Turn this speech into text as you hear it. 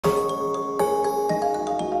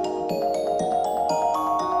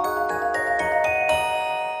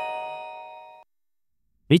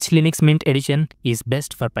Which Linux Mint edition is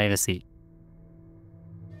best for privacy?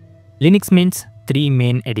 Linux Mint's three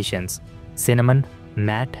main editions, Cinnamon,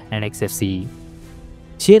 Mat, and Xfce,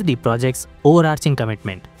 share the project's overarching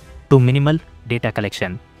commitment to minimal data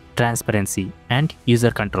collection, transparency, and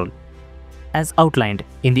user control, as outlined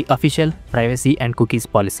in the official privacy and cookies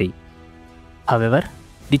policy. However,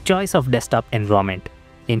 the choice of desktop environment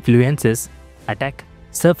influences attack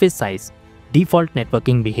surface size, default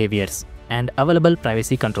networking behaviors, and available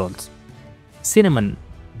privacy controls. Cinnamon,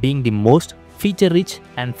 being the most feature-rich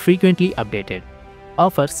and frequently updated,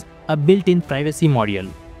 offers a built-in privacy module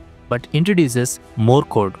but introduces more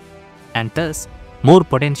code and thus more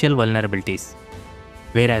potential vulnerabilities.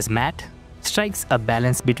 Whereas Mat strikes a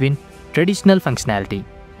balance between traditional functionality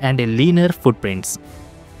and a leaner footprints.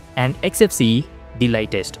 And Xfce, the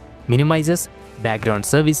latest, minimizes background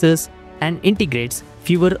services and integrates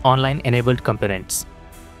fewer online-enabled components.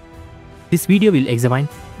 This video will examine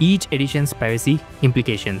each edition's privacy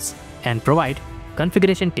implications and provide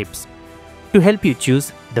configuration tips to help you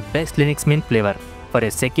choose the best Linux Mint flavor for a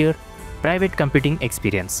secure, private computing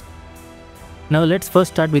experience. Now let's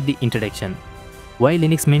first start with the introduction. Why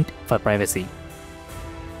Linux Mint for privacy?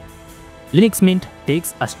 Linux Mint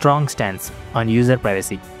takes a strong stance on user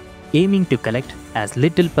privacy, aiming to collect as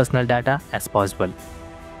little personal data as possible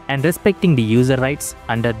and respecting the user rights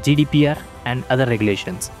under GDPR and other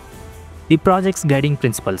regulations. The project's guiding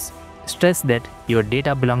principles stress that your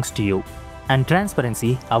data belongs to you, and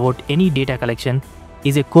transparency about any data collection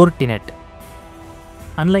is a core tenet.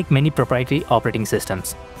 Unlike many proprietary operating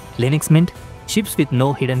systems, Linux Mint ships with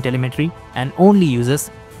no hidden telemetry and only uses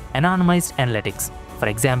anonymized analytics, for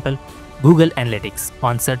example, Google Analytics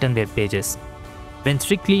on certain web pages, when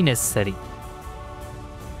strictly necessary.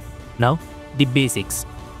 Now, the basics.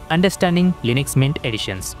 Understanding Linux Mint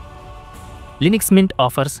editions. Linux Mint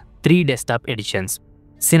offers three desktop editions.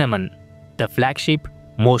 Cinnamon, the flagship,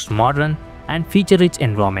 most modern and feature-rich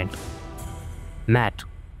environment. Mat,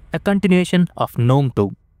 a continuation of GNOME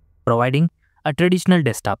 2, providing a traditional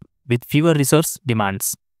desktop with fewer resource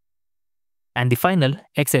demands. And the final,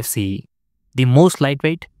 Xfce, the most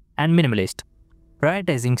lightweight and minimalist,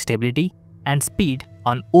 prioritizing stability and speed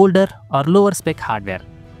on older or lower spec hardware.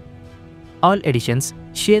 All editions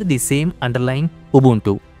share the same underlying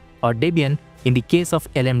Ubuntu or Debian in the case of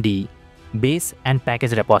LMDE, base and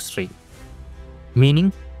package repository,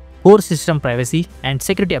 meaning core system privacy and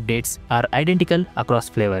security updates are identical across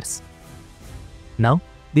flavors. Now,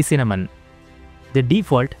 the Cinnamon, the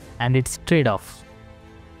default and its trade-offs.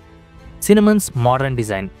 Cinnamon's modern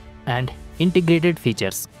design and integrated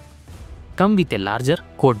features come with a larger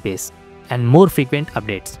code base and more frequent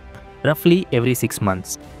updates, roughly every 6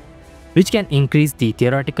 months, which can increase the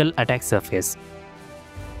theoretical attack surface.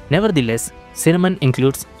 Nevertheless, Cinnamon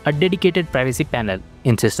includes a dedicated privacy panel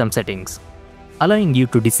in system settings, allowing you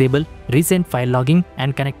to disable recent file logging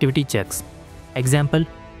and connectivity checks, example,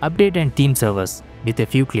 update and theme servers with a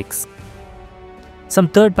few clicks. Some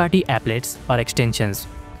third-party applets or extensions,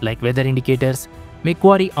 like weather indicators, may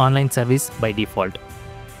query online service by default.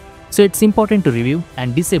 So it's important to review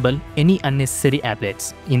and disable any unnecessary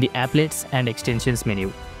applets in the Applets and Extensions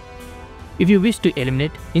menu. If you wish to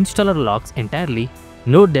eliminate installer logs entirely,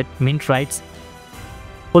 note that Mint writes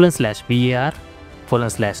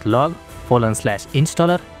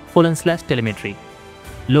 /var/log/installer/telemetry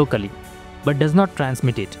locally, but does not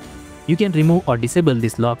transmit it. You can remove or disable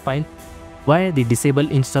this log file via the Disable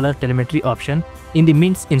Installer Telemetry option in the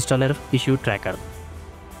Mint's installer issue tracker.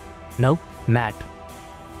 Now, Mat,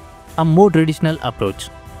 a more traditional approach.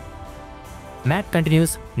 Mat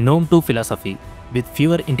continues GNOME 2 philosophy with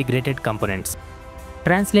fewer integrated components,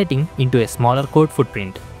 translating into a smaller code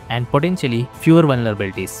footprint and potentially fewer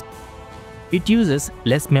vulnerabilities. It uses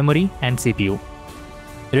less memory and CPU,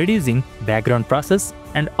 reducing background process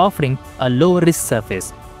and offering a lower risk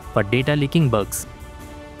surface for data leaking bugs.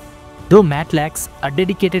 Though Mat lacks a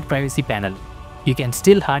dedicated privacy panel, you can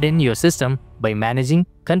still harden your system by managing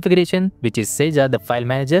configuration, which is Seja the file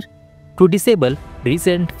manager, to disable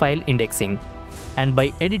recent file indexing, and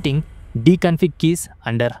by editing deconfig keys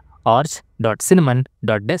under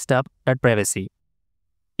org.cinnamon.desktop.privacy.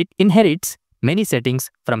 It inherits many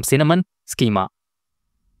settings from Cinnamon schema.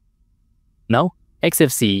 Now,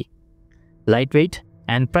 Xfce, lightweight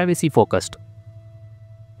and privacy focused.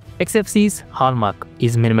 Xfce's hallmark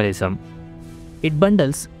is minimalism. It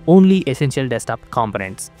bundles only essential desktop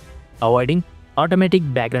components, avoiding automatic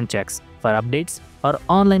background checks for updates or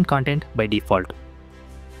online content by default.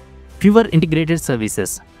 Fewer integrated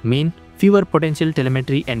services mean fewer potential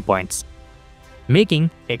telemetry endpoints, making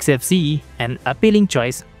Xfce an appealing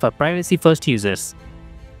choice for privacy-first users.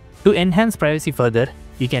 To enhance privacy further,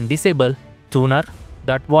 you can disable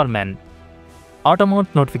tuner.wallman, automount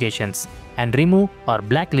notifications, and remove or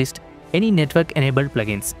blacklist any network-enabled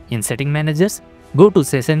plugins. In Setting Managers, go to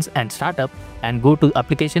Sessions and Startup and go to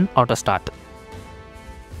Application Auto Start.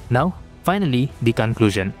 Now, finally, the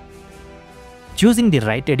conclusion. Choosing the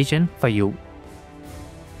right edition for you.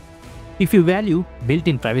 If you value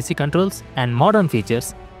built-in privacy controls and modern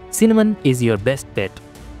features, Cinnamon is your best bet.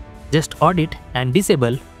 Just audit and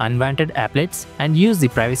disable unwanted applets and use the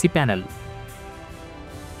privacy panel.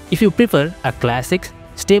 If you prefer a classic,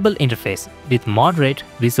 stable interface with moderate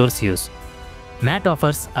resource use, Matte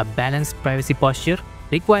offers a balanced privacy posture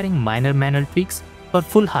requiring minor manual tweaks for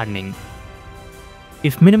full hardening.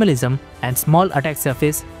 If minimalism and small attack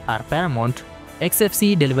surface are paramount,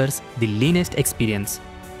 Xfce delivers the leanest experience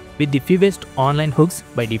with the fewest online hooks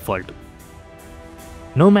by default.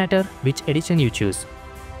 No matter which edition you choose,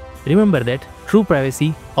 remember that true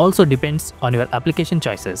privacy also depends on your application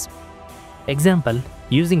choices. Example,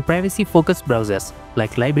 using privacy-focused browsers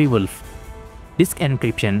like Library Wolf, disk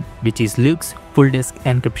encryption, which is Luke's full disk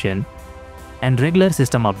encryption, and regular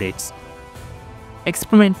system updates.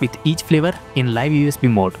 Experiment with each flavor in live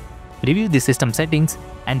USB mode. Review the system settings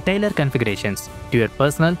and tailor configurations to your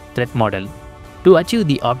personal threat model to achieve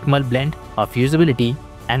the optimal blend of usability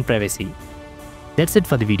and privacy. That's it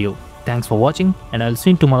for the video. Thanks for watching, and I'll see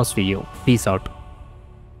you in tomorrow's video. Peace out.